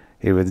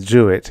 He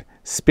withdrew it,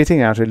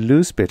 spitting out a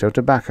loose bit of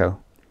tobacco.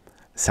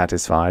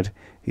 Satisfied,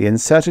 he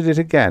inserted it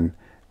again,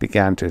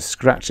 began to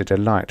scratch it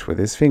alight with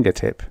his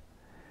fingertip.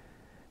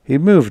 He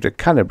moved a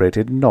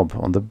calibrated knob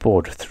on the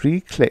board 3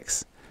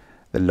 clicks.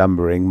 The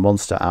lumbering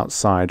monster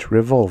outside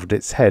revolved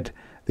its head,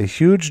 the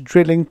huge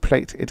drilling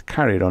plate it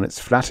carried on its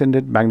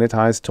flattened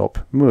magnetized top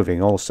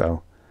moving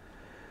also.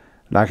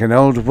 "Like an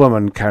old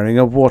woman carrying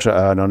a water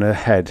urn on her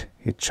head,"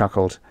 he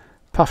chuckled,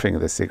 puffing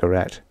the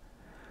cigarette.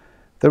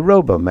 The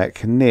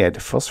robomech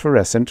neared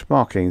phosphorescent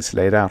markings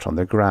laid out on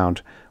the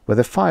ground, where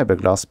the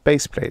fiberglass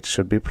baseplate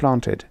should be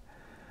planted.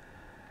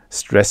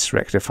 Stress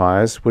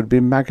rectifiers would be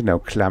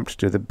magno-clamped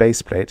to the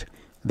baseplate,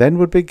 then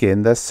would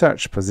begin their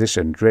search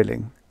position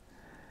drilling.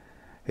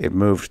 It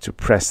moved to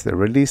press the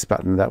release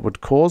button that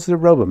would cause the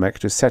robomech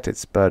to set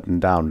its burden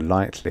down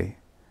lightly.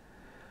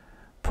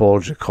 Paul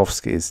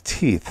Jakovsky's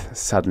teeth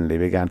suddenly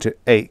began to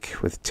ache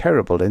with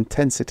terrible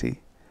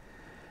intensity.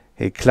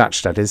 He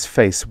clutched at his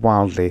face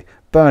wildly,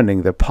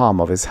 burning the palm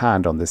of his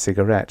hand on the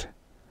cigarette.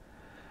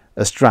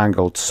 A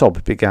strangled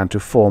sob began to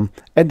form,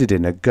 ended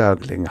in a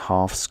gurgling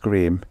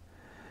half-scream.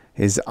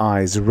 His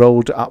eyes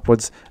rolled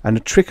upwards, and a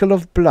trickle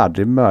of blood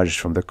emerged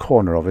from the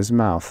corner of his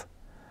mouth.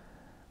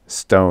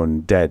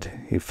 Stone dead,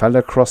 he fell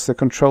across the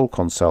control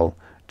console,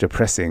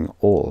 depressing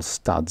all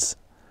studs.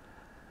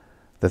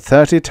 The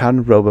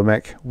 30-ton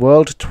robomech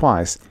whirled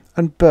twice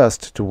and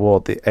burst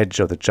toward the edge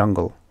of the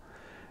jungle.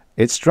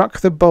 It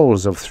struck the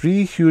boles of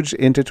 3 huge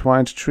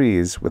intertwined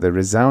trees with a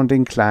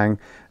resounding clang.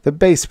 The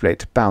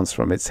baseplate bounced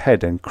from its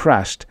head and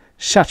crashed,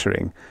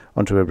 shattering,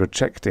 onto a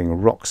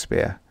projecting rock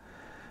spear.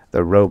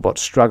 The robot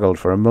struggled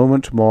for a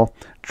moment more,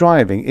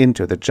 driving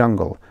into the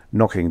jungle,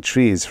 knocking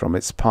trees from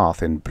its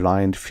path in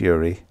blind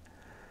fury.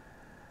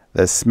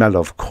 The smell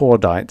of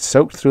cordite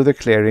soaked through the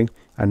clearing,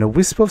 and a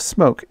wisp of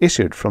smoke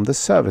issued from the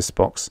service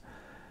box.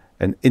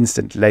 An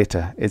instant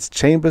later, its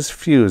chambers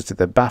fused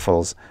the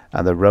baffles,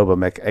 and the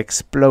robomech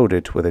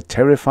exploded with a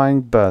terrifying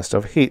burst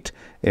of heat,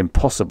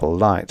 impossible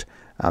light,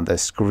 and the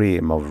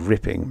scream of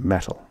ripping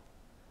metal.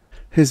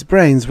 "His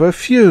brains were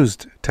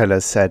fused," Teller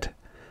said.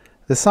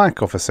 The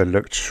psych officer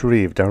looked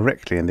Shreve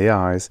directly in the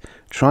eyes,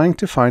 trying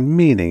to find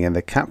meaning in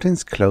the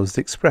captain's closed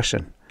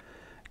expression.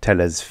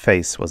 Teller's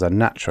face was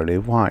unnaturally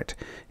white,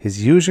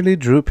 his usually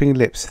drooping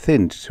lips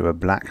thinned to a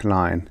black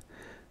line.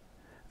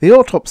 "The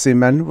autopsy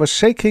men were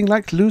shaking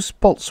like loose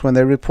bolts when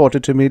they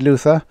reported to me,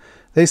 Luther.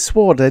 They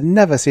swore they'd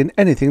never seen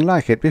anything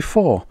like it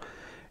before.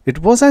 It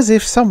was as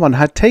if someone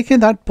had taken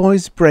that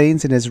boy's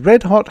brains in his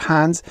red-hot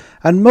hands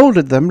and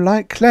moulded them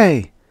like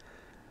clay.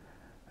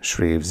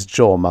 Shreve's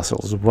jaw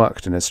muscles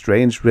worked in a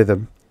strange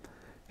rhythm.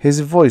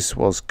 His voice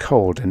was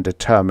cold and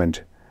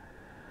determined.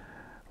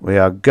 "We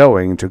are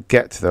going to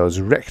get those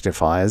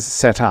rectifiers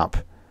set up.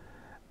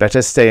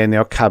 Better stay in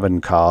your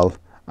cabin, Carl.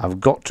 I've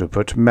got to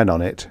put men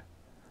on it."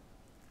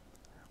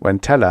 When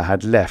Teller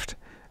had left,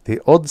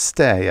 the odd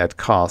stare he had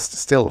cast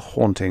still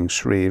haunting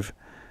Shreve,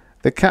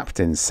 the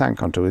captain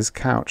sank onto his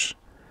couch.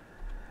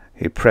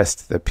 He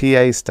pressed the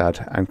PA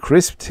stud and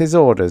crisped his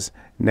orders,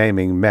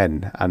 naming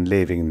men and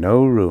leaving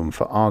no room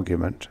for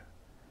argument.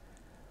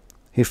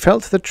 He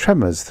felt the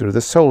tremors through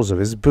the soles of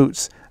his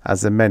boots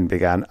as the men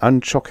began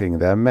unchocking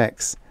their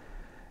mechs.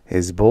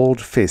 His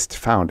balled fist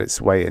found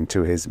its way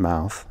into his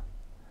mouth.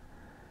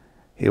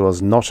 He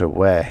was not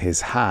aware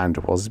his hand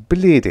was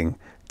bleeding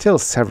till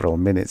several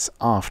minutes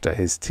after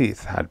his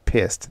teeth had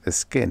pierced the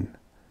skin.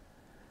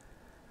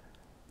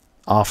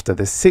 After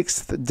the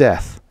sixth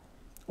death,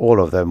 all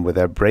of them with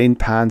their brain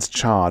pans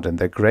charred and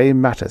their grey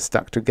matter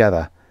stuck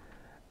together,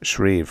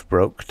 Shreve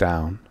broke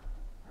down.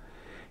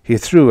 He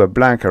threw a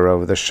blanket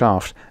over the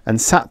shaft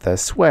and sat there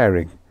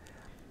swearing.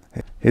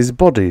 His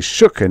body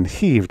shook and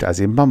heaved as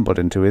he mumbled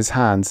into his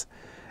hands.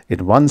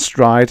 In one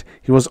stride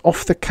he was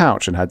off the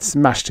couch and had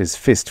smashed his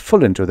fist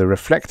full into the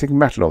reflecting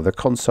metal of the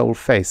console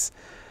face.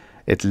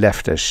 It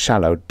left a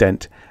shallow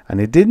dent, and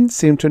he didn't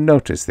seem to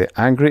notice the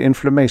angry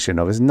inflammation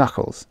of his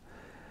knuckles.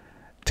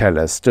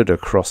 Teller stood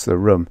across the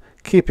room,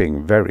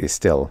 keeping very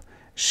still,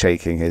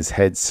 shaking his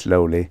head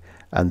slowly,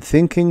 and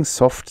thinking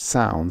soft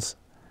sounds.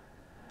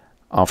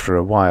 After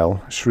a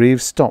while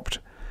Shreve stopped,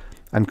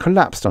 and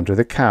collapsed onto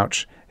the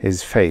couch,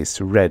 his face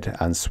red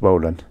and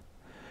swollen.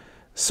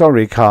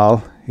 "Sorry,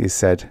 Carl," he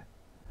said.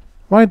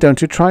 "Why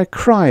don't you try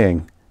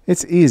crying?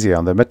 It's easier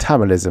on the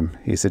metabolism,"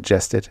 he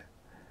suggested.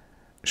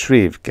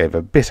 Shreve gave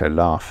a bitter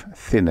laugh,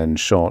 thin and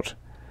short.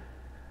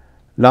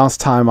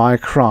 "Last time I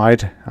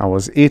cried, I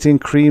was eating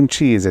cream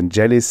cheese and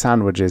jelly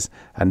sandwiches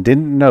and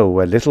didn't know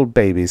where little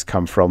babies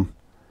come from."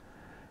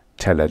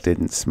 Teller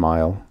didn't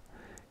smile.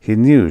 He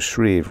knew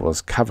Shreve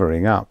was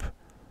covering up.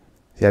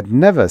 He had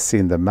never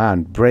seen the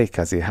man break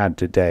as he had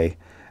today,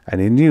 and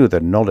he knew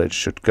the knowledge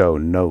should go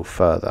no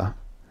further.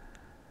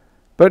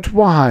 "But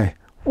why?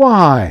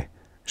 Why?"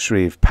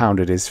 Shreve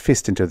pounded his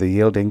fist into the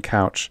yielding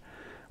couch.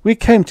 "We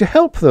came to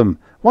help them.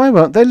 Why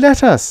won't they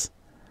let us?"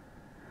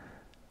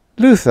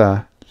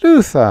 "Luther,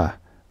 Luther,"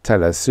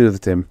 Teller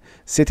soothed him,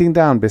 sitting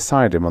down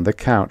beside him on the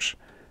couch.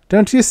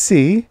 "Don't you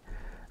see?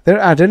 They're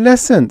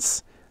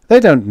adolescents. They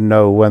don't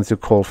know when to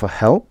call for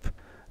help.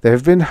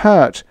 They've been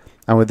hurt,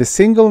 and with the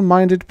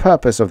single-minded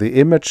purpose of the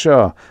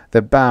immature,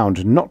 they're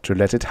bound not to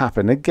let it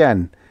happen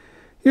again.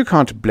 You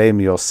can't blame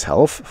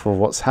yourself for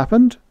what's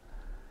happened.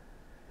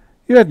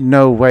 You had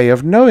no way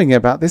of knowing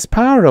about this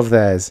power of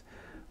theirs.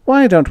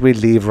 Why don't we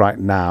leave right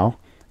now?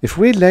 If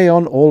we lay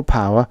on all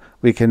power,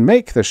 we can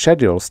make the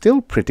schedule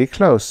still pretty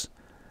close."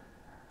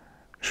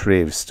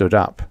 Shreve stood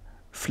up,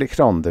 flicked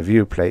on the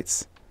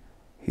viewplates.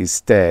 He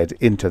stared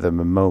into them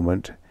a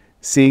moment,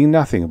 seeing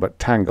nothing but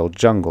tangled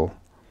jungle.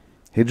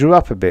 He drew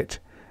up a bit,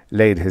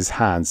 laid his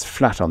hands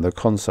flat on the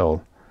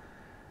console.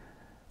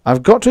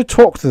 "I've got to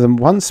talk to them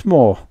once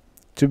more,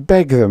 to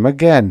beg them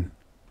again."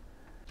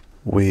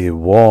 "We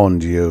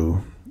warned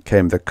you,"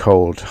 came the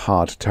cold,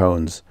 hard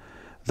tones.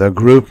 "The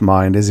group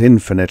mind is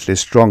infinitely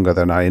stronger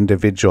than our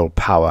individual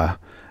power.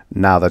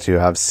 Now that you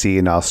have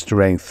seen our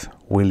strength,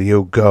 will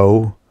you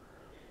go?"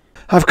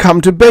 "I've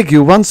come to beg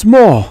you once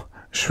more,"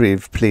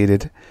 Shreve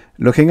pleaded,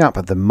 looking up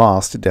at the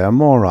masked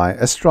Deamori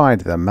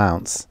astride their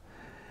mounts.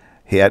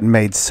 He had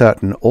made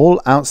certain all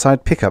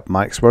outside pickup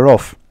mics were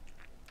off.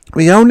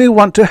 "We only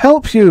want to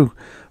help you.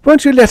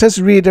 Won't you let us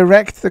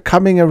redirect the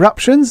coming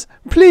eruptions?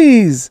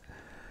 Please!"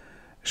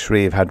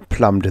 Shreve had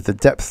plumbed the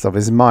depths of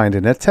his mind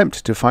in an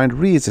attempt to find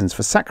reasons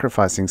for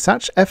sacrificing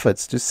such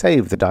efforts to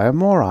save the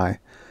Deamori.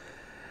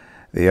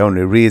 The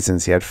only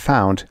reasons he had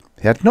found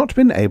he had not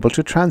been able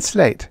to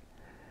translate.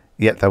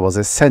 Yet there was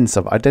a sense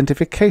of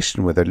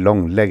identification with the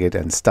long-legged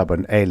and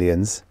stubborn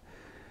aliens.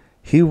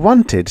 He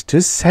wanted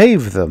to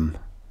save them.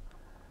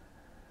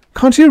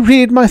 "Can't you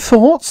read my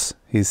thoughts?"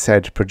 he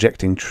said,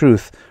 projecting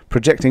truth,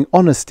 projecting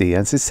honesty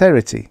and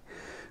sincerity.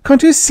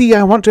 "Can't you see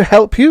I want to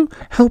help you,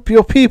 help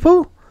your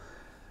people?"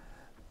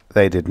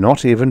 They did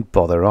not even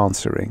bother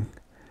answering.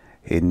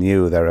 He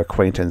knew their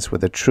acquaintance with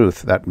the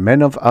truth that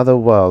men of other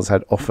worlds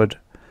had offered,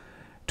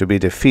 to be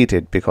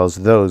defeated because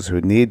those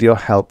who need your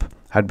help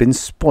had been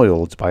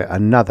spoiled by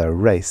another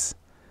race.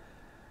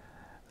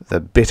 The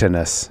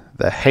bitterness,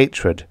 the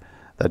hatred,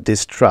 the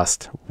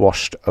distrust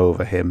washed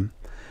over him,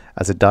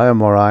 as a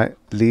Deamori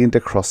leaned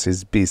across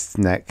his beast's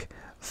neck,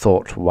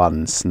 thought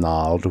one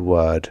snarled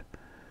word.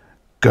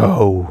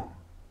 "Go!"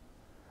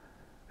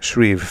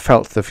 Shreve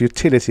felt the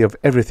futility of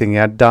everything he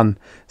had done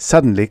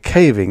suddenly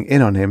caving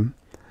in on him.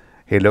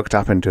 He looked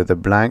up into the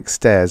blank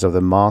stares of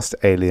the masked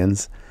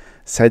aliens,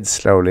 said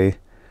slowly,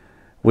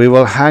 "We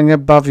will hang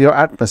above your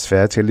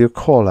atmosphere till you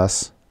call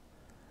us."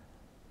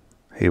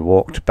 He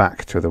walked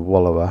back to the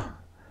wallower.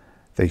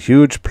 The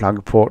huge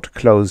plug port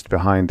closed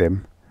behind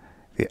him.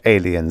 The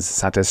aliens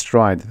sat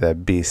astride their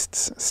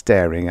beasts,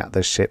 staring at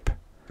the ship.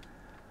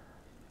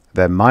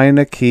 Their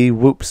minor key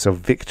whoops of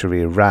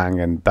victory rang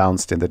and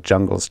bounced in the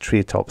jungle's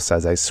treetops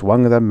as they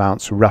swung their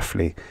mounts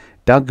roughly,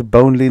 dug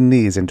bonely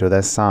knees into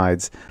their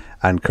sides,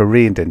 and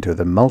careened into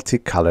the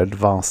multicolored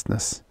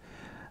vastness.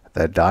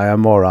 The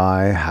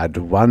Diamori had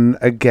won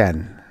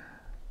again.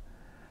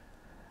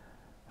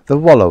 The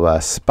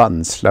Wallower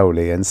spun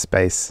slowly in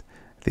space,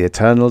 the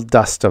eternal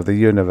dust of the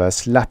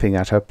universe lapping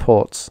at her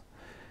ports.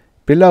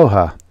 Below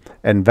her,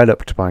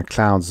 enveloped by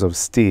clouds of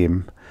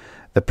steam,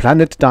 the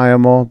planet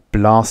Diamor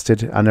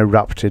blasted and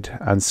erupted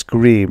and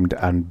screamed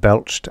and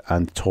belched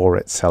and tore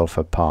itself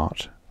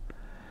apart.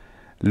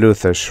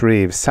 Luther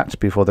Shreve sat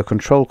before the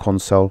control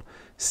console,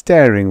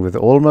 staring with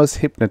almost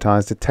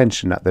hypnotized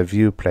attention at the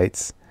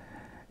viewplates.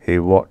 He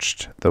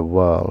watched the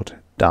world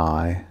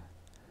die.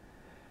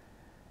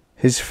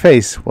 His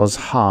face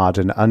was hard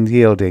and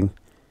unyielding.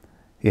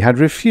 He had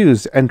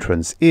refused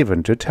entrance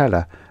even to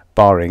Teller,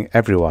 barring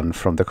everyone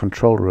from the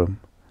control room.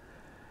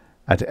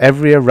 At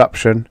every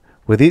eruption,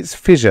 with its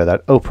fissure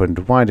that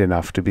opened wide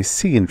enough to be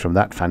seen from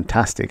that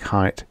fantastic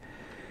height,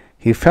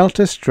 he felt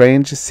a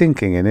strange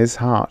sinking in his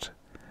heart.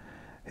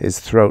 His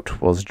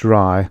throat was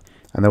dry,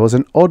 and there was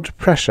an odd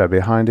pressure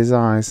behind his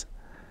eyes.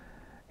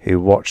 He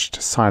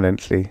watched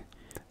silently,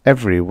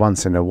 every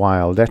once in a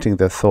while letting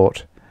the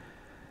thought,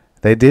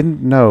 "They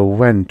didn't know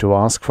when to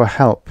ask for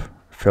help,"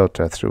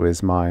 filter through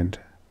his mind.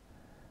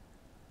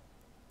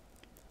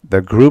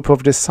 The group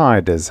of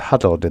deciders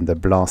huddled in the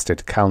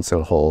blasted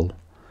council hall.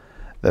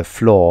 The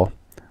floor,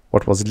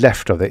 what was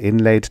left of the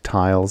inlaid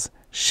tiles,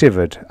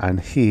 shivered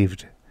and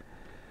heaved.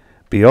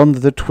 Beyond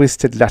the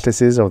twisted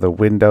lattices of the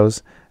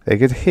windows, they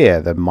could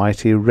hear the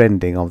mighty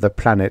rending of the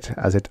planet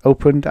as it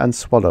opened and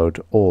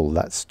swallowed all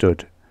that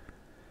stood.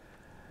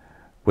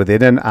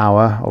 Within an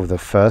hour of the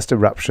first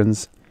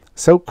eruptions,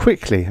 so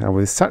quickly and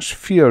with such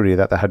fury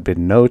that there had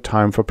been no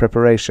time for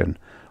preparation,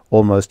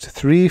 almost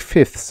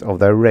 3/5 of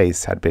their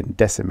race had been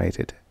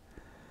decimated.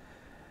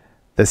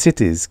 The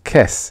cities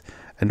Kes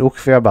and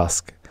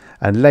Ukviabask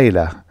and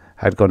Layla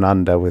had gone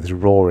under with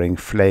roaring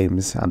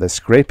flames and the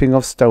scraping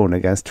of stone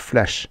against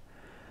flesh.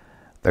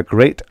 The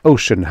great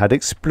ocean had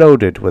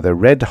exploded with a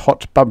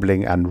red-hot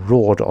bubbling and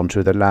roared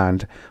onto the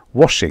land,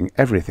 washing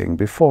everything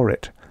before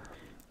it.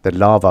 The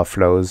lava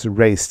flows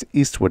raced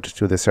eastward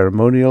to the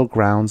ceremonial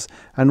grounds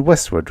and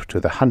westward to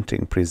the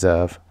hunting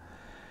preserve.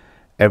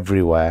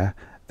 Everywhere,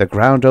 the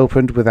ground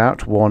opened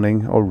without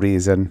warning or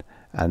reason,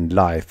 and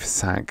life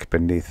sank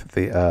beneath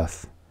the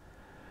earth.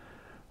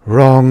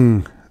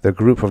 "Wrong," the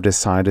group of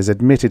deciders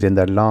admitted in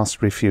their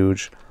last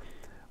refuge.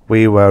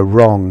 "We were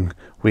wrong.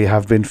 We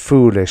have been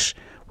foolish.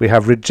 We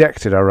have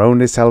rejected our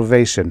only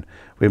salvation.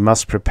 We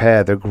must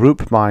prepare the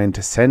group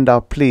mind, send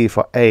our plea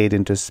for aid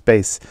into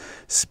space,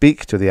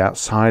 speak to the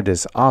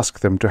outsiders,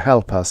 ask them to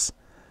help us."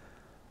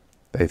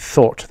 They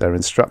thought their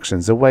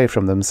instructions away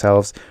from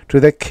themselves to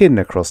their kin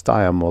across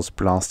Diamor's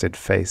blasted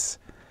face.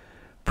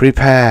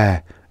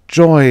 "Prepare!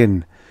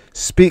 Join!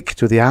 Speak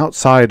to the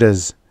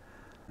outsiders!"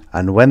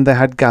 And when they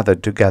had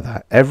gathered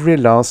together every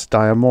last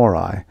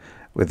Diamori,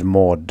 with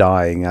more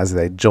dying as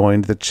they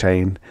joined the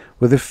chain,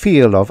 with a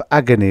feel of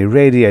agony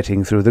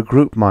radiating through the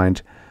group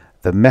mind,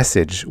 the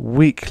message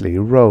weakly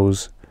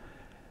rose.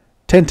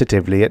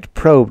 Tentatively it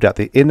probed at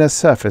the inner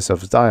surface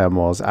of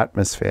Diamor's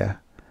atmosphere.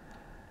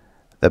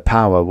 The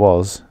power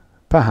was,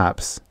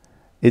 perhaps,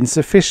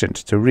 insufficient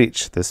to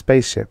reach the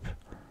spaceship.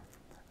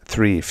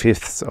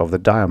 3/5 of the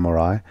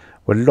Diamori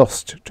were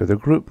lost to the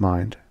group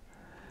mind.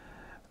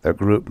 The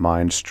group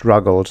mind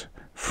struggled,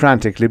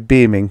 frantically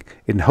beaming,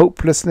 in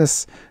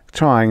hopelessness,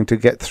 trying to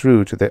get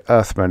through to the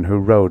Earthmen who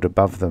rode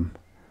above them.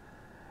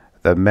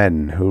 The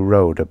men who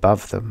rode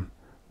above them,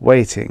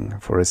 waiting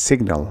for a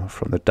signal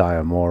from the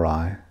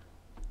Diamori.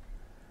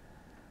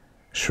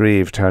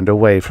 Shreve turned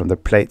away from the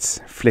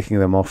plates, flicking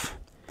them off.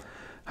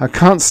 "I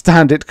can't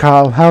stand it,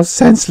 Carl. How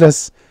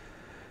senseless!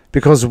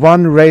 Because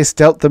one race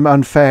dealt them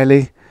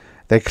unfairly,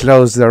 they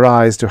closed their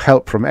eyes to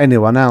help from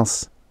anyone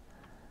else."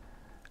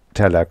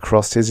 Teller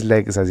crossed his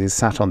legs as he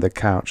sat on the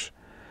couch.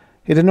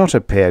 He did not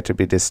appear to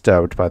be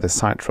disturbed by the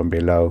sight from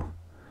below.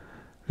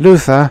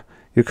 "Luther,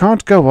 you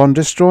can't go on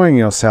destroying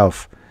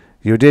yourself.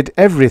 You did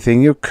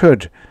everything you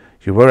could.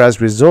 You were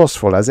as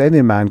resourceful as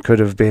any man could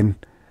have been.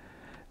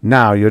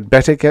 Now you'd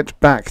better get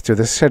back to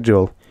the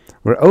schedule.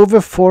 We're over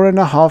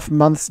 4.5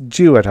 months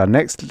due at our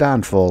next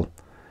landfall."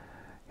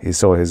 He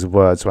saw his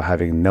words were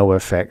having no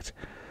effect.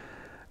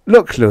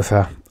 "Look,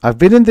 Luther, I've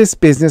been in this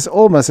business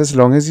almost as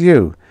long as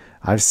you.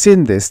 I've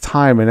seen this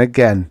time and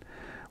again.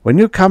 When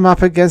you come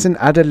up against an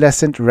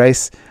adolescent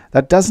race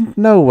that doesn't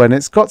know when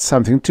it's got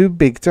something too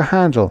big to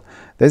handle,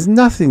 there's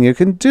nothing you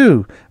can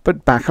do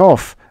but back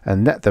off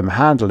and let them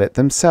handle it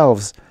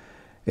themselves.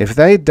 If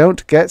they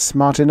don't get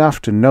smart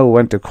enough to know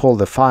when to call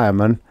the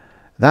fireman,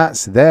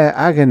 that's their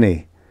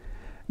agony,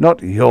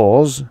 not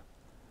yours."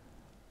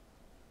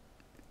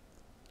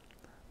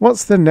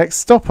 "What's the next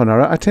stop on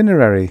our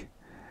itinerary?"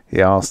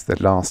 he asked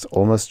the last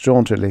almost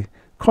jauntily,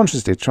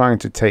 consciously trying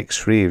to take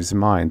Shreve's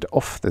mind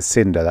off the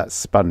cinder that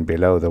spun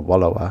below the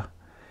wallower.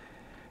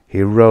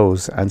 He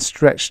rose and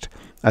stretched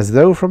as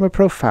though from a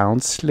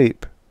profound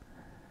sleep.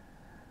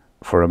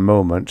 For a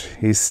moment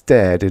he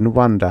stared in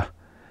wonder.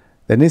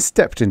 Then he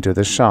stepped into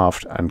the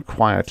shaft and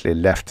quietly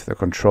left the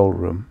control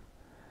room.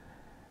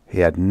 He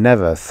had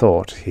never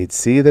thought he'd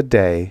see the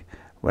day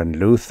when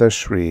Luther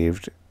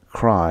Shreve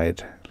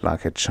cried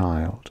like a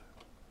child.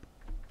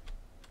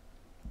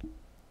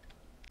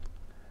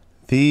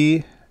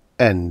 The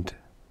end.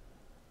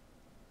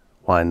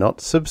 Why not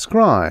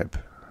subscribe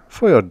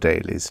for your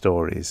daily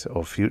stories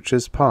of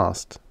futures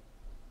past?